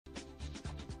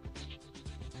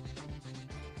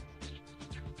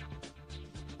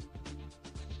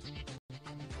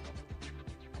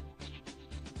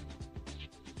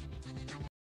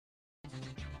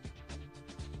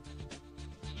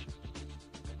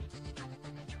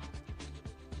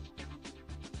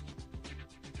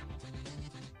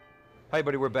Hi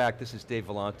everybody, we're back. This is Dave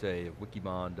Vellante of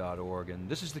wikibon.org, and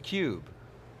this is theCUBE,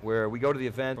 where we go to the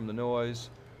event from the noise.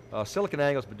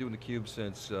 SiliconANGLE's been doing theCUBE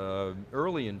since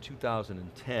early in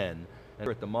 2010, and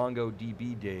we're at the Mongo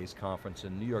DB Days conference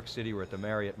in New York City. We're at the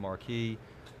Marriott Marquis.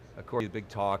 Of course, the big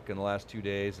talk in the last 2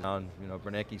 days, and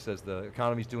Bernanke says the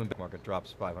economy's doing bad, market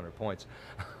drops 500 points.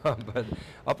 But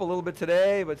up a little bit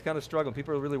today, but it's kind of struggling.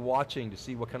 People are really watching to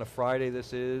see what kind of Friday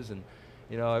this is, and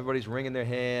everybody's wringing their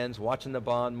hands, watching the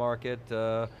bond market.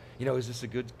 Is this a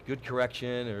good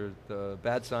correction or the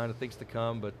bad sign of things to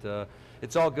come? But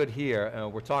it's all good here.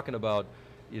 We're talking about,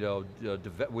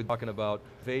 we're talking about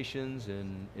innovations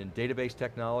in database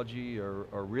technology are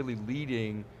really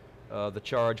leading the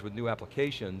charge with new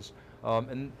applications.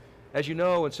 And as you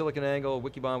know, in SiliconANGLE,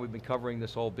 Wikibon, we've been covering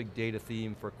this whole big data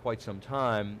theme for quite some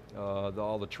time,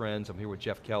 all the trends. I'm here with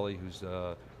Jeff Kelly, who's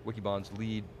Wikibon's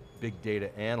lead big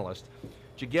data analyst.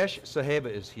 Jigesh Saheba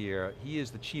is here. He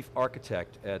is the chief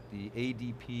architect at the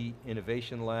ADP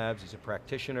Innovation Labs. He's a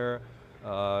practitioner,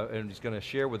 and he's going to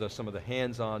share with us some of the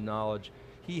hands-on knowledge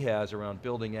he has around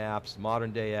building apps,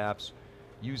 modern day apps,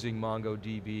 using Mongo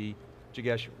DB.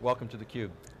 Jigesh, welcome to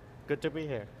theCUBE. Good to be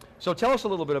here. So tell us a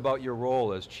little bit about your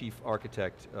role as chief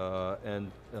architect,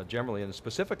 and generally, and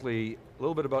specifically, a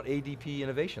little bit about ADP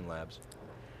Innovation Labs.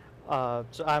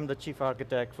 So I'm the chief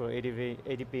architect for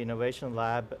ADP Innovation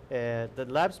Lab. The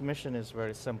lab's mission is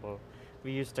very simple.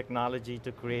 We use technology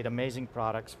to create amazing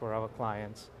products for our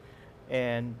clients.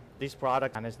 And these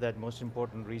products is that most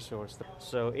important resource.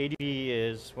 So ADP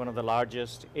is one of the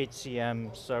largest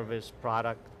HCM service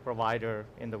product provider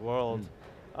in the world.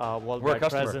 Worldwide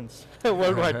presence.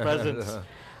 Worldwide presence.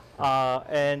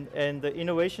 And the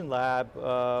Innovation Lab,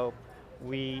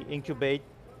 we incubate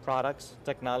products,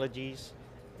 technologies,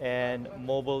 and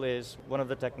mobile is one of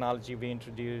the technology we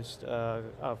introduced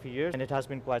a few years, and it has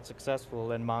been quite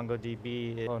successful, and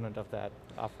MongoDB is a component of that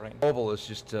offering. Mobile is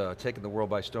just taking the world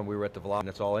by storm. We were at the Velocity, and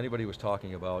that's all anybody was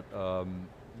talking about.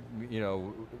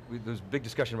 There's a big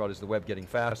discussion about is the web getting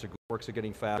faster, works are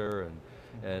getting faster,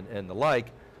 and the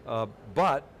like,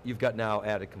 but you've got now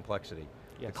added complexity.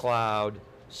 Yes. The cloud,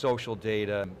 social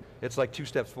data, it's like 2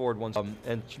 steps forward,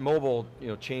 and mobile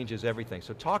changes everything.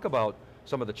 So talk about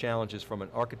some of the challenges from an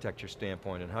architecture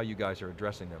standpoint and how you guys are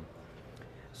addressing them.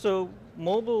 So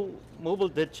mobile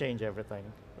did change everything,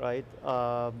 right?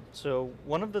 So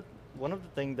one of the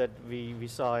things that we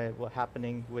saw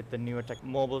happening with the newer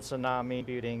mobile tsunami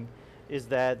computing is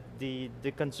that the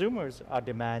consumers are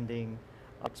demanding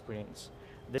experience.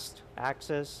 This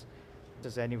access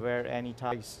is anywhere,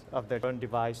 anytime of their own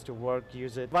device to work,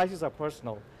 use it. Devices are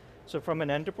personal. So from an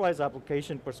enterprise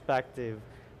application perspective,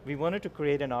 we wanted to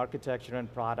create an architecture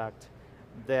and product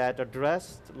that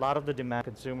addressed a lot of the demand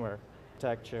consumer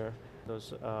architecture,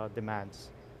 those demands.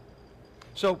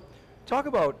 So talk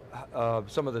about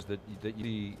some of this that you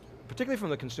see, particularly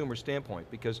from the consumer standpoint,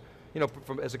 because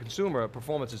as a consumer,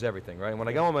 performance is everything, right? And when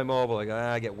I go on my mobile,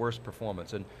 I get worse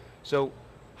performance. And so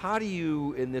how do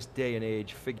you, in this day and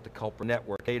age, figure the culprit?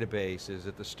 Network, database, is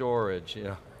it the storage?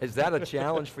 Is that a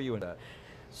challenge for you in that?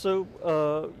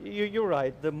 So you're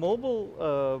right. The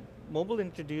mobile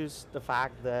introduced the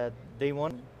fact that they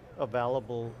want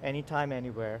available anytime,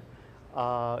 anywhere,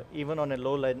 even on a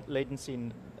low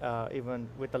latency, even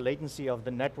with the latency of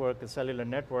the network, the cellular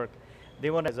network,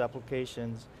 they want as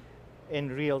applications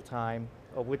in real time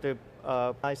with a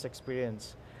nice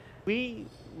experience. We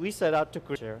set out to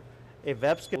create a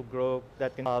web scale growth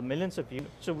that can millions of users.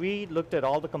 So we looked at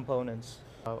all the components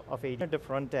of the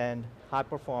front end, high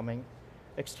performing,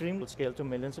 extreme scale to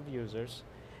millions of users,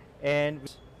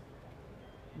 and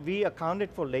we accounted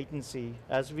for latency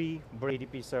as we bring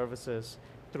ADP services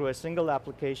through a single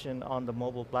application on the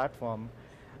mobile platform.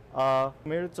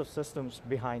 Myriads of systems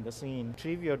behind the scene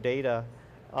retrieve your data.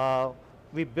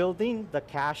 We build in the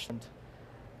cache.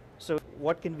 So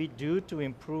what can we do to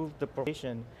improve the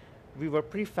performance? We were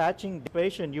prefetching the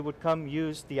application. You would come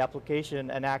use the application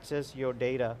and access your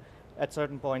data at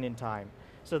certain point in time.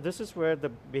 So this is where the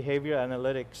behavior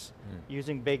analytics,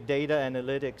 using big data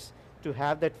analytics to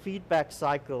have that feedback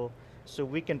cycle so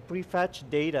we can prefetch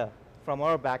data from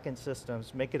our backend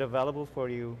systems, make it available for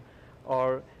you,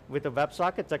 or with the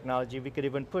WebSocket technology, we could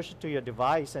even push it to your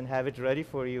device and have it ready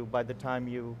for you by the time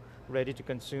you're ready to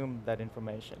consume that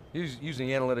information. Using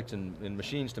analytics and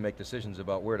machines to make decisions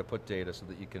about where to put data so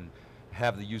that you can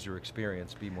have the user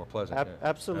experience be more pleasant.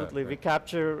 Absolutely, we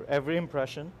capture every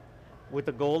impression with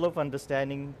the goal of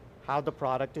understanding how the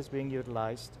product is being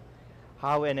utilized,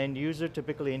 how an end user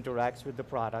typically interacts with the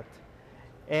product,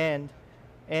 and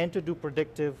to do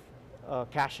predictive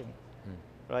caching,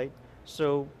 right?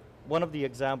 So one of the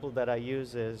examples that I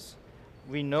use is,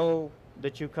 we know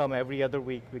that you come every other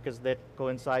week because that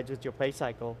coincides with your pay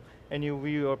cycle, and you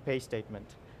view your pay statement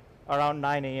around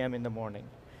 9 a.m. in the morning.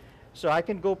 So I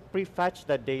can go pre-fetch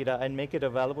that data and make it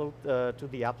available to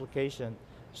the application,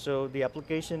 so the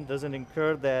application doesn't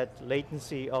incur that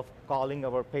latency of calling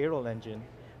our payroll engine,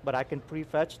 but I can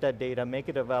pre-fetch that data, make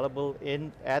it available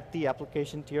at the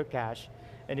application tier cache,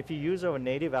 and if you use our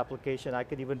native application, I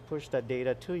could even push that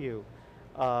data to you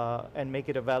and make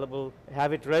it available,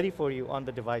 have it ready for you on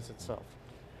the device itself.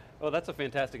 Well, that's a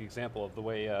fantastic example of the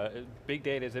way big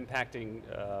data is impacting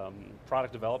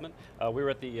product development. We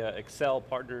were at the Excel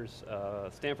Partners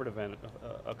Stanford event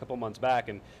a couple months back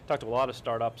and talked to a lot of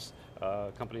startups,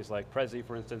 companies like Prezi,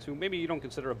 for instance, who maybe you don't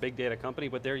consider a big data company,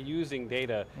 but they're using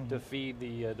data to feed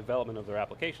the development of their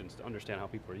applications, to understand how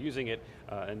people are using it,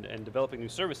 and developing new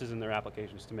services in their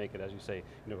applications to make it, as you say,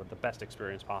 the best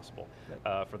experience possible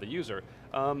for the user.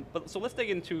 So let's dig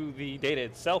into the data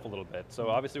itself a little bit. So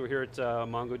obviously we're here at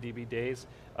Mongo DB Days.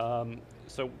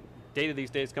 So data these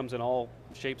days comes in all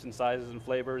shapes and sizes and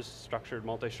flavors, structured,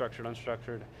 multi-structured,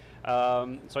 unstructured.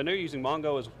 So I know you're using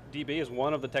Mongo DB as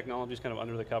one of the technologies kind of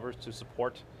under the covers to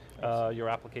support your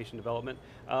application development.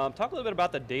 Talk a little bit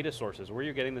about the data sources, where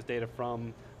you're getting this data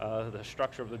from, the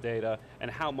structure of the data, and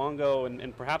how Mongo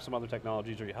and perhaps some other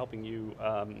technologies are helping you,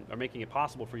 are making it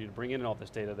possible for you to bring in all this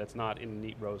data that's not in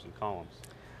neat rows and columns.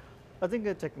 I think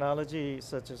a technology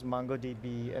such as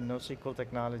MongoDB and NoSQL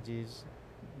technologies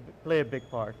play a big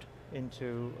part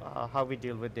into how we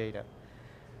deal with data.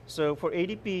 So for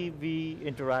ADP, we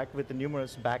interact with the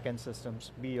numerous backend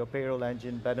systems, be your payroll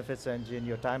engine, benefits engine,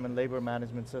 your time and labor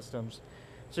management systems.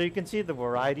 So you can see the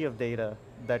variety of data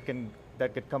that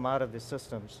could come out of these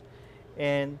systems.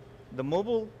 And the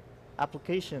mobile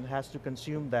application has to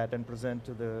consume that and present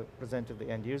to the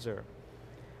end user.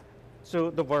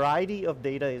 So the variety of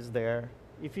data is there.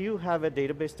 If you have a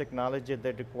database technology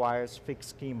that requires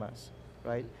fixed schemas,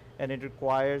 right, and it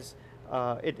requires,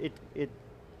 it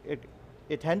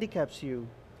handicaps you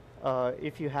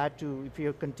if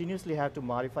you continuously have to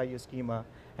modify your schema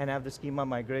and have the schema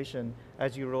migration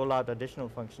as you roll out additional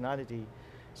functionality.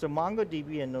 So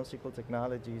MongoDB and NoSQL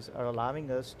technologies are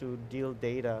allowing us to deal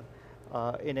data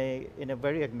in a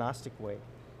very agnostic way.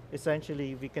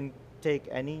 Essentially, we can take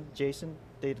any JSON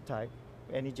data type,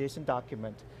 any JSON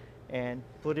document, and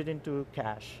put it into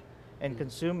cache and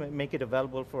consume it, make it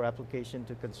available for application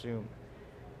to consume.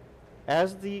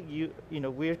 As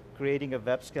we're creating a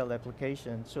web scale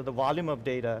application, so the volume of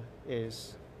data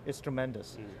is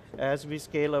tremendous. As we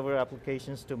scale our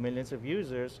applications to millions of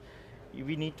users,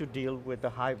 we need to deal with the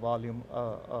high volume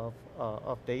of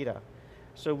data.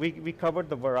 So we covered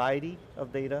the variety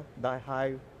of data, the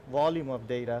high volume of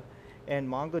data, and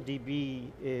MongoDB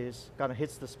kind of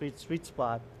hits the sweet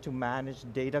spot to manage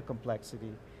data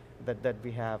complexity that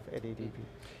we have at ADP.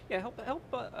 Yeah,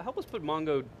 help us put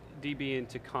MongoDB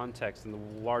into context in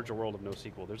the larger world of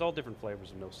NoSQL. There's all different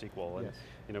flavors of NoSQL, and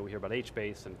yes. We hear about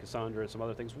HBase and Cassandra and some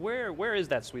other things. Where is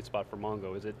that sweet spot for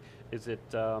Mongo? Is it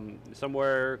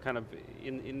somewhere kind of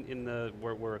in the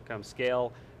where kind of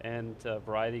scale and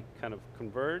variety kind of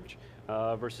converge,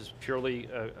 versus purely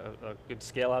a good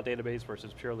scale out database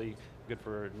versus purely good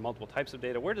for multiple types of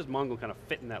data? Where does Mongo kind of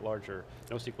fit in that larger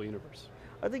NoSQL universe?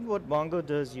 I think what Mongo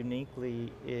does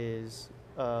uniquely is,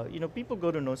 people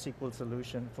go to NoSQL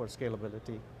solution for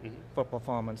scalability, for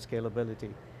performance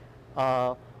scalability.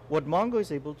 What Mongo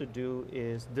is able to do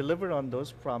is deliver on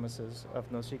those promises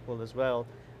of NoSQL as well,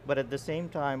 but at the same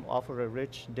time offer a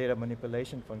rich data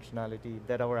manipulation functionality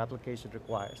that our application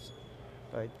requires,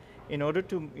 right? In order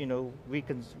to,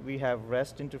 we have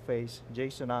REST interface,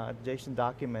 JSON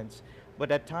documents,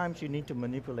 but at times you need to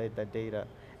manipulate that data.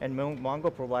 And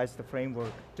Mongo provides the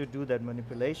framework to do that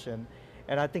manipulation.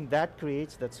 And I think that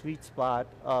creates that sweet spot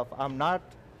of, I'm not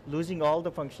losing all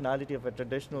the functionality of a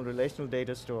traditional relational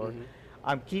data store.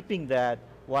 I'm keeping that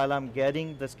while I'm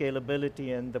getting the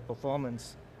scalability and the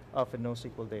performance of a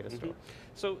NoSQL data store.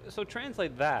 So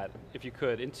translate that, if you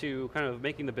could, into kind of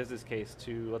making the business case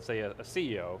to, let's say, a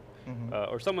CEO,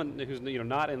 or someone who's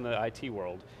not in the IT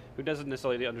world, who doesn't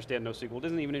necessarily understand NoSQL,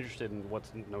 isn't even interested in what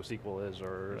NoSQL is,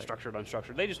 or structured,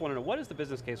 unstructured. They just want to know, what is the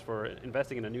business case for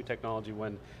investing in a new technology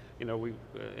when,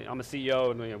 I'm a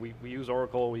CEO and we use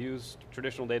Oracle, we use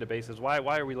traditional databases. Why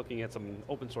are we looking at some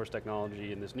open source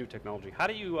technology and this new technology? How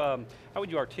would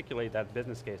you articulate that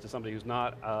business case to somebody who's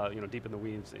not deep in the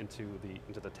weeds into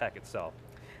the tech itself?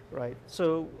 Right.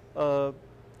 So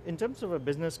in terms of a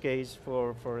business case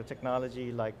for a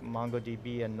technology like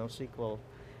MongoDB and NoSQL,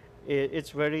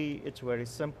 it's very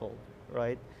simple,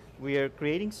 right? We are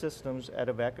creating systems at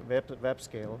a web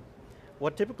scale.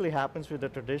 What typically happens with the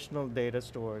traditional data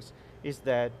stores is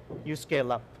that you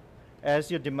scale up.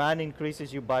 As your demand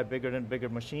increases, you buy bigger and bigger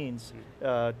machines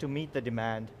to meet the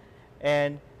demand.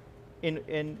 And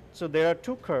so there are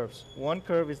two curves. One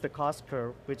curve is the cost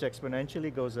curve, which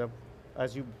exponentially goes up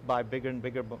as you buy bigger and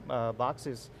bigger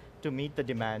boxes to meet the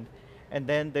demand. And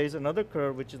then there's another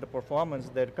curve, which is the performance.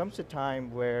 There comes a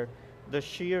time where the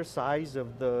sheer size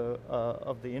of the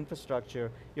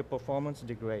infrastructure, your performance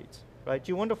degrades, right?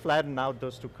 You want to flatten out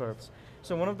those two curves.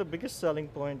 So one of the biggest selling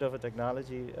point of a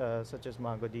technology such as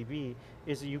MongoDB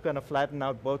is you kind of flatten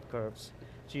out both curves.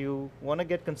 So you want to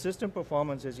get consistent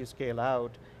performance as you scale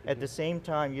out. At the same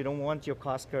time, you don't want your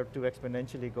cost curve to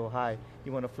exponentially go high.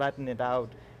 You want to flatten it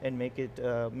out and make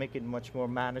it much more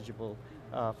manageable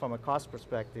from a cost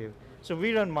perspective. So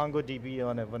we run MongoDB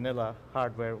on a vanilla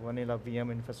hardware, vanilla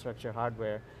VM infrastructure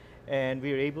hardware, and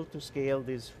we're able to scale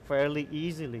this fairly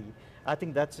easily. I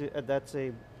think that's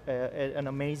an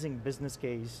amazing business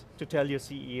case to tell your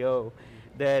CEO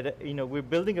that we're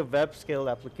building a web scale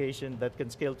application that can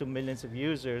scale to millions of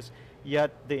users,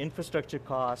 yet the infrastructure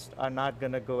costs are not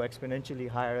going to go exponentially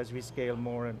higher as we scale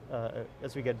more and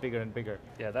as we get bigger and bigger.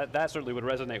 Yeah, that certainly would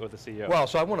resonate with the CEO. Well,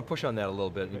 so I want to push on that a little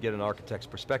bit and get an architect's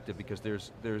perspective, because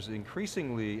there's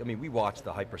increasingly, I mean, we watch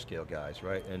the hyperscale guys,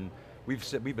 right? And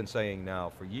we've been saying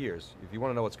now for years, if you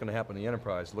want to know what's going to happen in the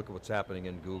enterprise, look at what's happening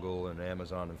in Google and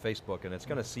Amazon and Facebook, and it's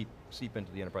going to seep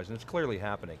into the enterprise, and it's clearly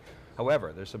happening.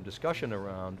 However, there's some discussion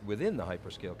around within the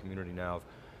hyperscale community now of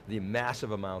the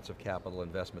massive amounts of capital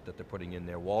investment that they're putting in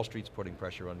there. Wall Street's putting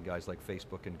pressure on guys like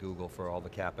Facebook and Google for all the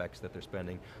CapEx that they're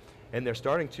spending. And they're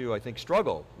starting to, I think,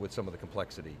 struggle with some of the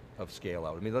complexity of scale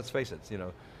out. I mean, let's face it,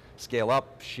 scale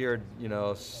up, shared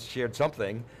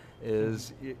something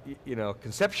is,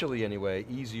 conceptually anyway,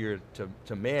 easier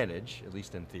to manage, at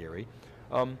least in theory.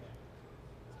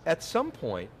 At some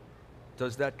point,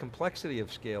 does that complexity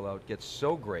of scale out get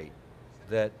so great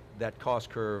that that cost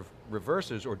curve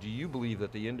reverses, or do you believe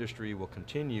that the industry will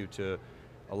continue to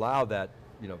allow that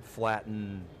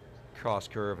flattened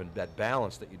cost curve and that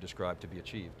balance that you described to be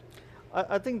achieved?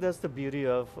 I think that's the beauty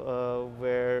of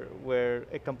where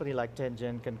a company like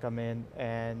Tengen can come in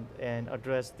and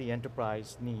address the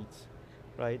enterprise needs,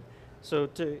 right? So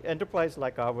to enterprise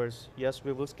like ours, yes,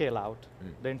 we will scale out.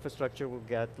 The infrastructure will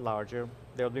get larger.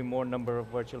 There'll be more number of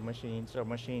virtual machines or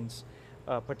machines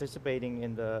participating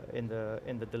in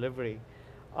the delivery.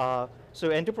 So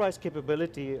enterprise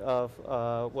capability of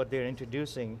what they're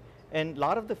introducing, and a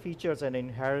lot of the features are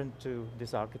inherent to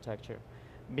this architecture.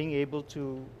 Being able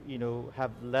to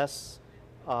have less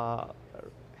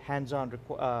hands-on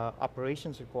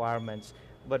operations requirements,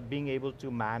 but being able to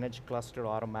manage cluster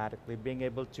automatically, being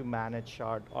able to manage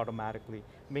shard automatically,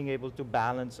 being able to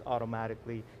balance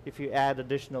automatically. If you add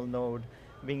additional node,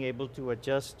 being able to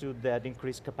adjust to that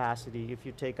increased capacity if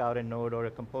you take out a node or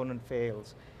a component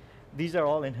fails. These are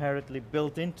all inherently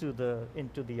built into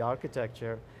the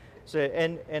architecture. So,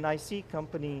 and I see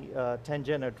company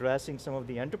Tengen addressing some of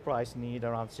the enterprise need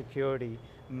around security,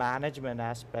 management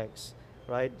aspects,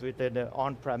 right, with the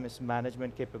on-premise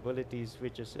management capabilities,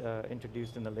 which is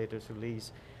introduced in the latest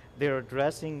release. They're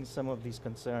addressing some of these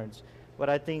concerns. But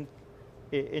I think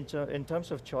in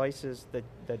terms of choices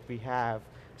that we have,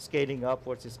 scaling up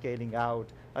versus scaling out,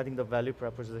 I think the value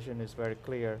proposition is very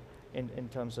clear in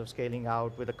terms of scaling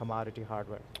out with a commodity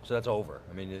hardware. So that's over,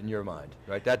 I mean, in your mind,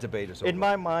 right? That debate is over. In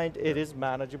my mind, it is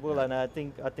manageable, and I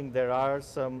think there are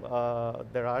some,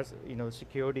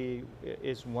 security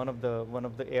is one of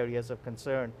the areas of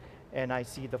concern, and I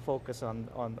see the focus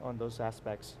on those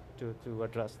aspects to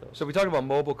address those. So we talked about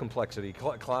mobile complexity.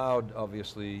 Cloud,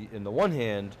 obviously, in the one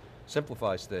hand,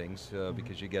 simplifies things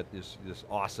because you get this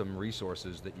awesome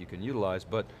resources that you can utilize,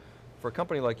 but for a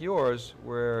company like yours,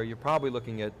 where you're probably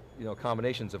looking at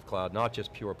combinations of cloud, not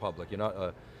just pure public. You're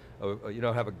not you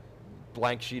don't have a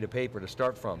blank sheet of paper to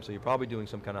start from, so you're probably doing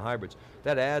some kind of hybrids.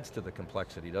 That adds to the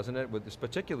complexity, doesn't it? With this,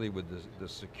 particularly with the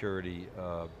security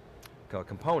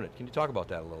component. Can you talk about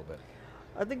that a little bit?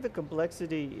 I think the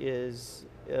complexity is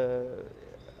the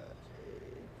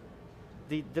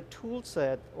tool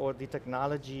set or the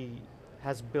technology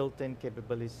has built-in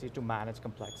capability to manage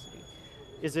complexity.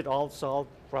 Is it all solved?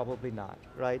 Probably not,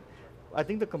 right? I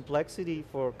think the complexity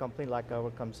for a company like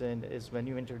ours comes in is when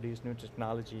you introduce new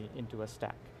technology into a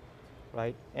stack,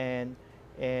 right? And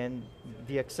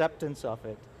the acceptance of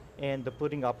it, and the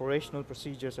putting operational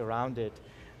procedures around it,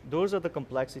 those are the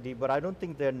complexity, but I don't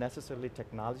think they're necessarily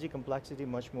technology complexity,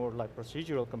 much more like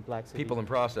procedural complexity. People and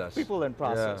process. People and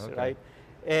process, yeah, okay.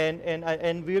 right?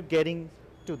 And we're getting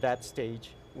to that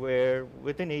stage where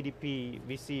within ADP,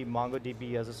 we see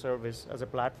MongoDB as a service, as a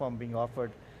platform being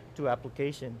offered to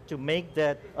application to make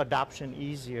that adoption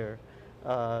easier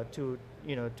to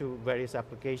to various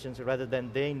applications rather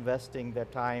than they investing their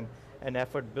time and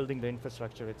effort building the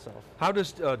infrastructure itself. How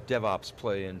does DevOps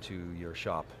play into your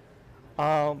shop?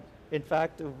 In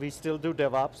fact, we still do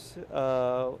DevOps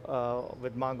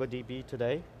with Mongo DB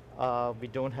today. We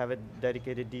don't have a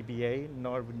dedicated DBA,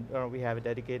 nor we have a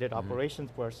dedicated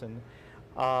operations person.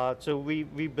 So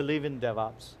we believe in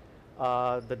DevOps.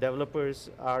 The developers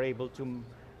are able to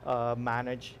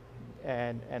manage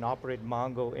and operate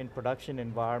Mongo in production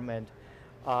environment.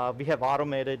 We have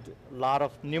automated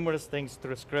numerous things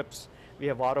through scripts. We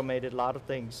have automated a lot of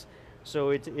things.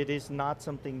 So it is not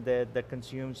something that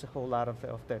consumes a whole lot of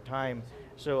their time.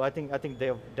 So I think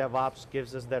DevOps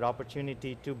gives us that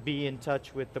opportunity to be in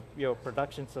touch with your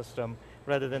production system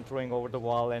rather than throwing over the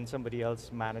wall and somebody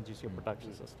else manages your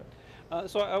production system.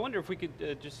 So I wonder if we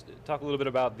could just talk a little bit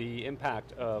about the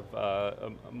impact of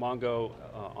Mongo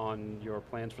on your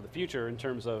plans for the future in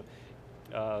terms of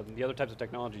the other types of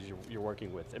technologies you're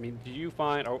working with. I mean, do you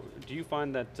find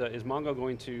that, is Mongo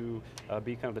going to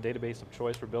be kind of the database of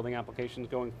choice for building applications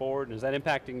going forward? And is that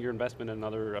impacting your investment in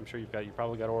other, I'm sure you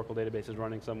probably got Oracle databases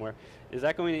running somewhere. Is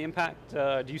that going to impact,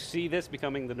 do you see this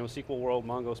becoming the NoSQL world,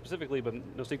 Mongo specifically, but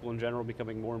NoSQL in general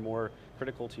becoming more and more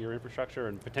critical to your infrastructure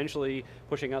and potentially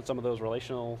pushing out some of those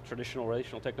traditional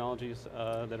relational technologies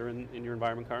that are in your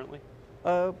environment currently?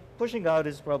 Pushing out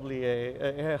is probably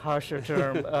a harsher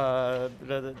term.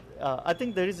 I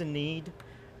think there is a need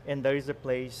and there is a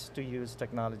place to use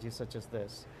technology such as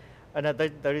this. And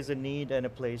there is a need and a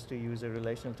place to use a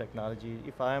relational technology.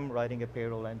 If I'm writing a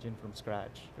payroll engine from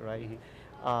scratch, right,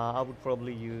 I would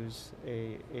probably use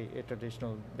a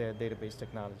traditional database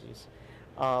technologies.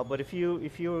 But if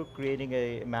you're creating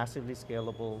a massively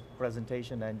scalable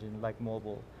presentation engine like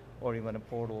mobile or even a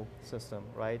portal system,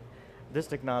 right, this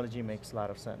technology makes a lot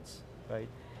of sense, right?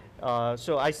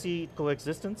 So I see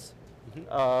coexistence,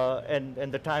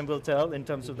 and the time will tell in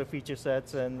terms of the feature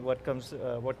sets and what comes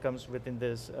within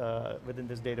this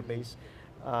database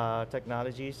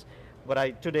technologies.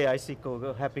 But today I see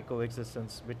happy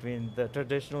coexistence between the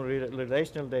traditional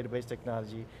relational database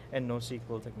technology and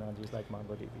NoSQL technologies like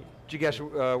MongoDB. Jigesh,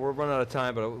 we're running out of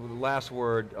time, but the last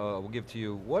word we'll give to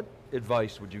you. What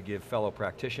advice would you give fellow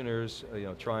practitioners,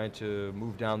 trying to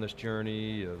move down this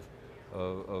journey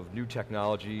of new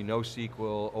technology,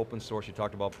 NoSQL, open source? You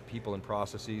talked about people and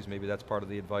processes. Maybe that's part of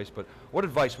the advice. But what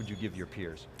advice would you give your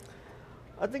peers?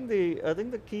 I think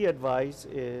the key advice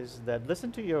is that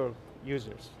listen to your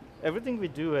users. Everything we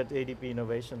do at ADP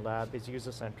Innovation Lab is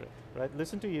user-centric, right?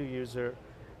 Listen to your user,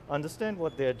 understand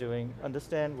what they're doing,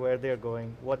 understand where they're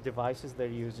going, what devices they're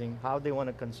using, how they want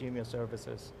to consume your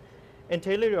services, and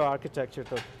tailor your architecture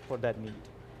for that need.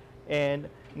 And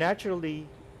naturally,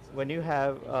 when you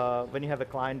have a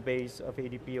client base of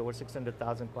ADP, over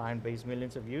 600,000 client base,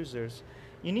 millions of users,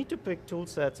 you need to pick tool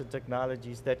sets and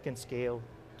technologies that can scale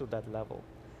to that level,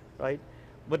 right?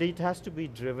 But it has to be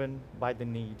driven by the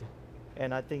need.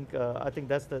 And I think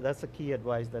that's the key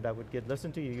advice that I would give.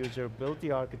 Listen to your user, build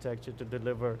the architecture to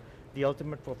deliver the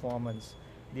ultimate performance,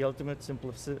 the ultimate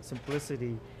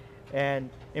simplicity, and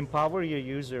empower your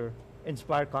user,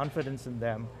 inspire confidence in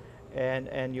them,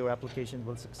 and your application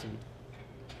will succeed.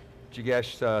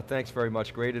 Jigesh, thanks very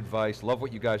much, great advice. Love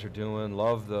what you guys are doing,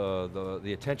 love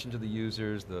the attention to the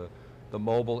users, the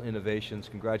mobile innovations,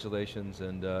 congratulations,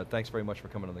 and thanks very much for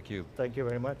coming on theCUBE. Thank you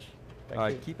very much. All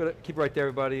right, keep it right there,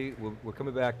 everybody. We're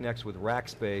coming back next with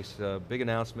Rackspace. Big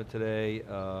announcement today,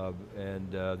 and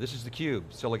this is theCUBE,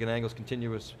 SiliconANGLE's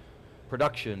continuous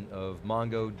production of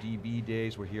Mongo DB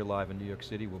days. We're here live in New York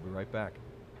City. We'll be right back.